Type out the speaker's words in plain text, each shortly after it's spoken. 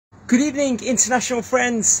Good evening, international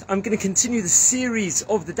friends. I'm going to continue the series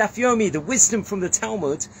of the Daf Yomi, the wisdom from the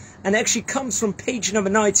Talmud, and it actually comes from page number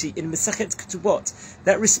 90 in Masechet Ketubot.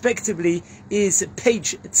 That respectively is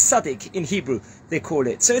page Tzadik in Hebrew, they call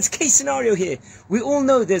it. So it's a case scenario here. We all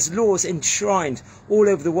know there's laws enshrined all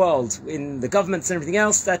over the world, in the governments and everything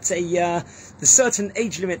else, that there's certain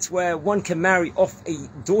age limits where one can marry off a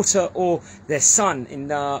daughter or their son in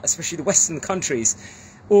especially the Western countries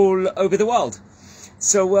all over the world.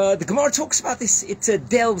 So the Gemara talks about this, it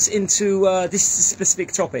delves into this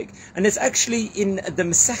specific topic. And it's actually in the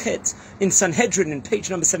Masechet in Sanhedrin in page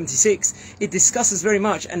number 76, it discusses very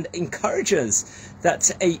much and encourages that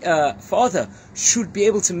a father should be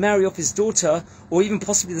able to marry off his daughter or even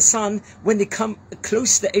possibly the son when they come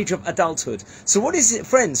close to the age of adulthood. So what is it,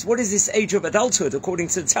 friends? What is this age of adulthood according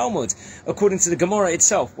to the Talmud, according to the Gemara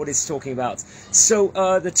itself, what it's talking about? So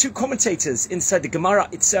the two commentators inside the Gemara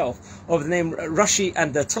itself of the name Rashi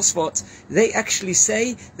and the Tosfot, they actually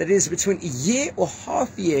say that it is between a year or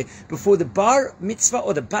half a year before the bar mitzvah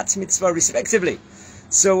or the bat mitzvah respectively.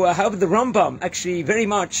 So however, the Rambam actually very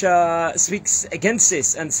much speaks against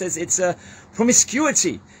this and says it's a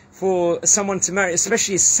promiscuity for someone to marry,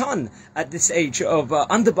 especially his son, at this age of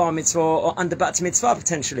under bar mitzvah or under bat mitzvah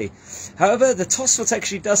potentially. However, the Tosfot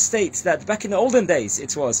actually does state that back in the olden days,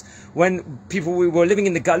 it was when people were living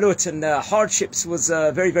in the galut and the hardships was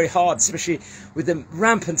very, very hard, especially with the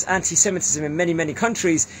rampant anti-Semitism in many, many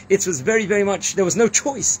countries. It was very, very much, there was no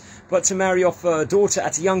choice but to marry off a daughter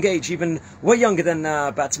at a young age, even way younger than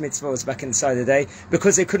bat mitzvah was back inside the day,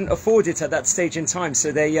 because they couldn't afford it at that stage in time.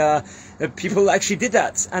 So they people actually did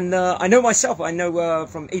that. And I know myself, I know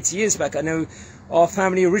from 80 years back, I know our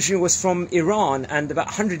family originally was from Iran, and about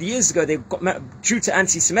 100 years ago they got married due to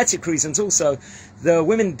anti-Semitic reasons also. The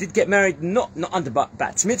women did get married not under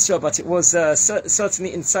bat mitzvah, but it was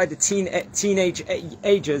certainly inside the teenage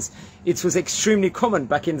ages. It was extremely common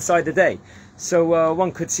back inside the day. So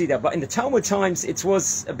one could see that. But in the Talmud times, it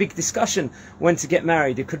was a big discussion when to get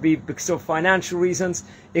married. It could be because of financial reasons.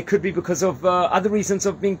 It could be because of other reasons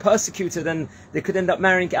of being persecuted, and they could end up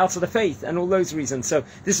marrying out of the faith and all those reasons. So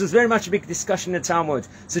this was very much a big discussion in the Talmud.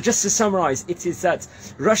 So just to summarize, it is that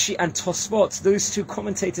Rashi and Tosfot, those two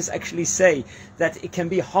commentators actually say that it can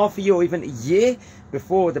be half a year or even a year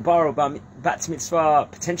before the bar or bat mitzvah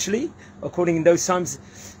potentially, according in those times.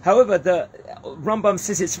 However, the Rambam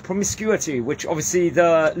says it's promiscuity, which obviously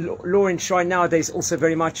the law enshrined nowadays also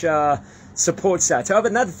very much supports that. However,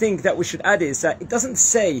 another thing that we should add is that it doesn't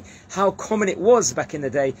say how common it was back in the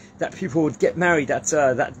day that people would get married at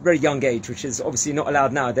that very young age, which is obviously not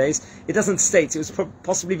allowed nowadays. It doesn't state. It was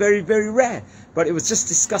possibly very, very rare, but it was just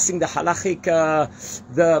discussing the halachic,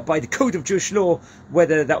 by the code of Jewish law,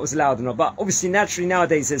 whether that was allowed or not. But obviously, naturally,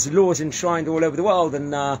 nowadays there's laws enshrined all over the world,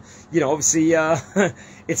 and obviously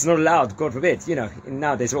it's not allowed, God forbid,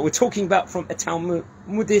 nowadays. But we're talking about from a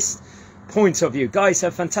Talmudist point of view. Guys,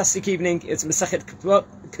 have a fantastic evening. It's Masechet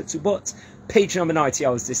Ketubot, page number 90 I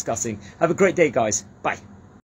was discussing. Have a great day, guys. Bye.